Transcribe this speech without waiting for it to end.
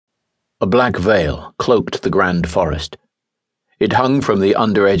A black veil cloaked the grand forest. It hung from the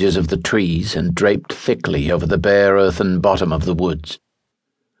under edges of the trees and draped thickly over the bare earthen bottom of the woods.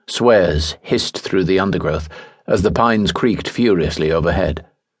 Swears hissed through the undergrowth as the pines creaked furiously overhead.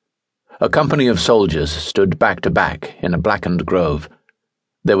 A company of soldiers stood back to back in a blackened grove.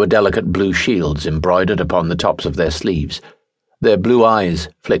 There were delicate blue shields embroidered upon the tops of their sleeves. Their blue eyes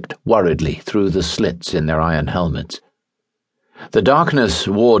flicked worriedly through the slits in their iron helmets. The darkness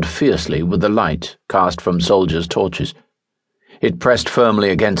warred fiercely with the light cast from soldiers' torches. It pressed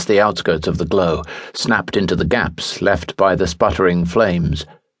firmly against the outskirts of the glow, snapped into the gaps left by the sputtering flames.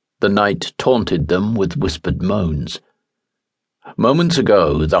 The night taunted them with whispered moans. Moments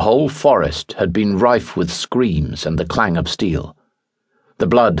ago, the whole forest had been rife with screams and the clang of steel. The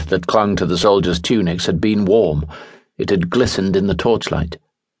blood that clung to the soldiers' tunics had been warm. It had glistened in the torchlight.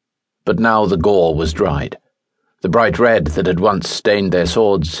 But now the gore was dried. The bright red that had once stained their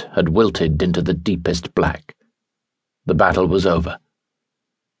swords had wilted into the deepest black. The battle was over.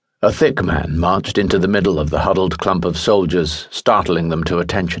 A thick man marched into the middle of the huddled clump of soldiers, startling them to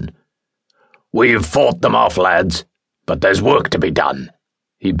attention. "We've fought them off, lads, but there's work to be done,"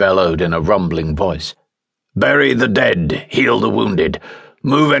 he bellowed in a rumbling voice. "Bury the dead, heal the wounded,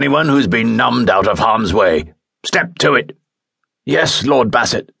 move anyone who's been numbed out of harm's way. Step to it." "Yes, Lord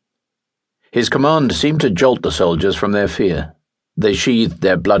Bassett." His command seemed to jolt the soldiers from their fear. They sheathed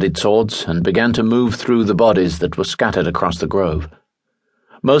their bloodied swords and began to move through the bodies that were scattered across the grove.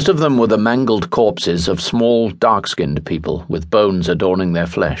 Most of them were the mangled corpses of small, dark-skinned people with bones adorning their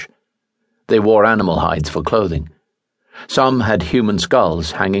flesh. They wore animal hides for clothing. Some had human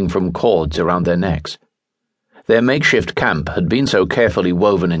skulls hanging from cords around their necks. Their makeshift camp had been so carefully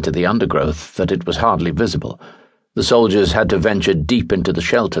woven into the undergrowth that it was hardly visible. The soldiers had to venture deep into the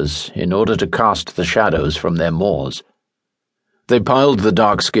shelters in order to cast the shadows from their moors. They piled the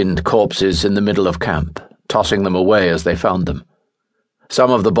dark-skinned corpses in the middle of camp, tossing them away as they found them.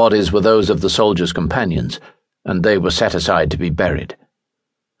 Some of the bodies were those of the soldiers' companions, and they were set aside to be buried.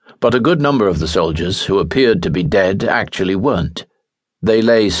 But a good number of the soldiers who appeared to be dead actually weren't. They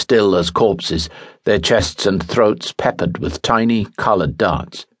lay still as corpses, their chests and throats peppered with tiny, coloured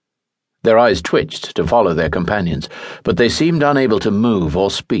darts. Their eyes twitched to follow their companions, but they seemed unable to move or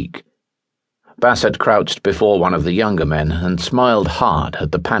speak. Bassett crouched before one of the younger men and smiled hard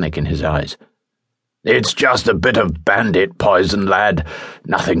at the panic in his eyes. "It's just a bit of bandit poison, lad.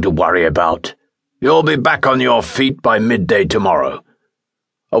 Nothing to worry about. You'll be back on your feet by midday tomorrow."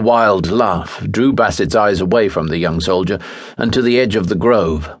 A wild laugh drew Bassett's eyes away from the young soldier and to the edge of the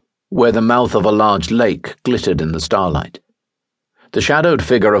grove, where the mouth of a large lake glittered in the starlight. The shadowed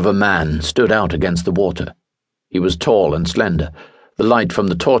figure of a man stood out against the water. He was tall and slender. The light from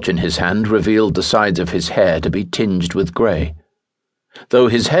the torch in his hand revealed the sides of his hair to be tinged with grey. Though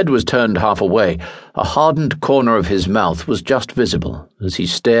his head was turned half away, a hardened corner of his mouth was just visible as he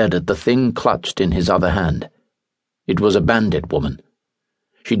stared at the thing clutched in his other hand. It was a bandit woman.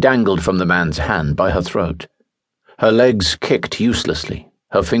 She dangled from the man's hand by her throat. Her legs kicked uselessly,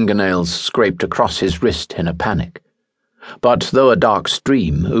 her fingernails scraped across his wrist in a panic. But though a dark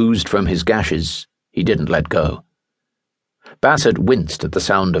stream oozed from his gashes, he didn't let go. Bassett winced at the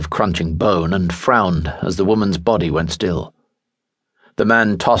sound of crunching bone and frowned as the woman's body went still. The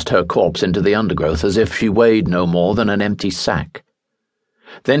man tossed her corpse into the undergrowth as if she weighed no more than an empty sack.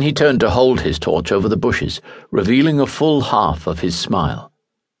 Then he turned to hold his torch over the bushes, revealing a full half of his smile.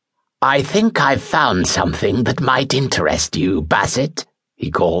 "I think I've found something that might interest you, Bassett," he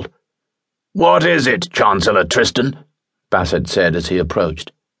called. "What is it, Chancellor Tristan?" Bassett said as he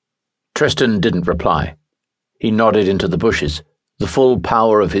approached. Tristan didn't reply. He nodded into the bushes, the full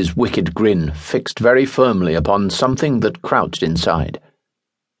power of his wicked grin fixed very firmly upon something that crouched inside.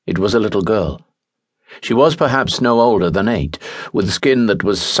 It was a little girl. She was perhaps no older than 8, with skin that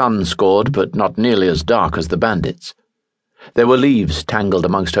was sun-scored but not nearly as dark as the bandits'. There were leaves tangled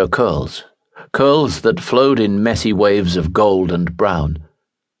amongst her curls that flowed in messy waves of gold and brown.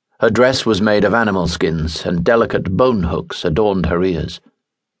 Her dress was made of animal skins, and delicate bone hooks adorned her ears.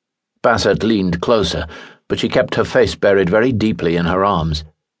 Bassett leaned closer, but she kept her face buried very deeply in her arms.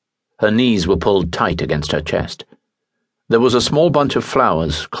 Her knees were pulled tight against her chest. There was a small bunch of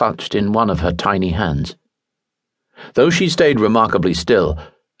flowers clutched in one of her tiny hands. Though she stayed remarkably still,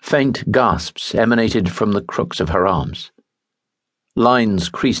 faint gasps emanated from the crooks of her arms. Lines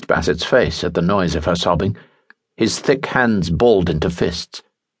creased Bassett's face at the noise of her sobbing. His thick hands balled into fists.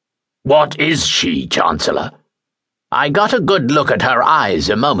 "What is she, Chancellor?" "I got a good look at her eyes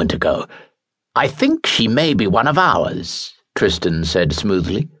a moment ago. I think she may be one of ours," Tristan said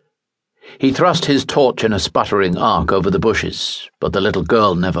smoothly. He thrust his torch in a sputtering arc over the bushes, but the little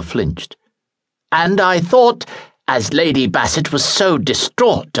girl never flinched. And I thought, as Lady Bassett was so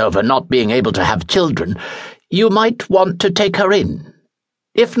distraught over not being able to have children, you might want to take her in.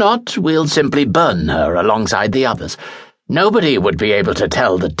 If not, we'll simply burn her alongside the others. Nobody would be able to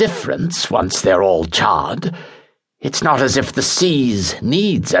tell the difference once they're all charred. It's not as if the seas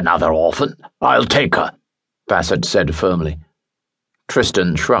needs another orphan. I'll take her, Bassett said firmly.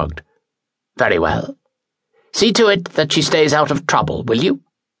 Tristan shrugged. Very well. See to it that she stays out of trouble, will you?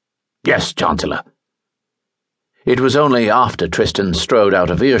 Yes, Chancellor. It was only after Tristan strode out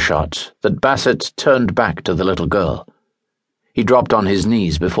of earshot that Bassett turned back to the little girl. He dropped on his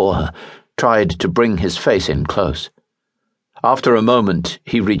knees before her, tried to bring his face in close. After a moment,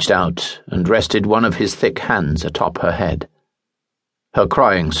 he reached out and rested one of his thick hands atop her head. Her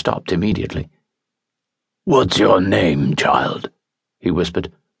crying stopped immediately. "What's your name, child?" he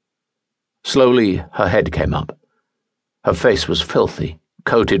whispered. Slowly, her head came up. Her face was filthy,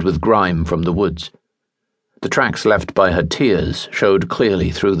 coated with grime from the woods. The tracks left by her tears showed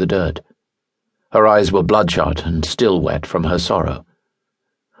clearly through the dirt. Her eyes were bloodshot and still wet from her sorrow.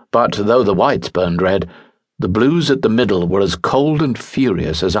 But though the whites burned red, the blues at the middle were as cold and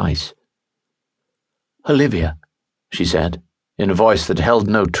furious as ice. "Olivia," she said, in a voice that held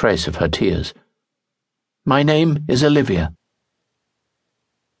no trace of her tears. "My name is Olivia."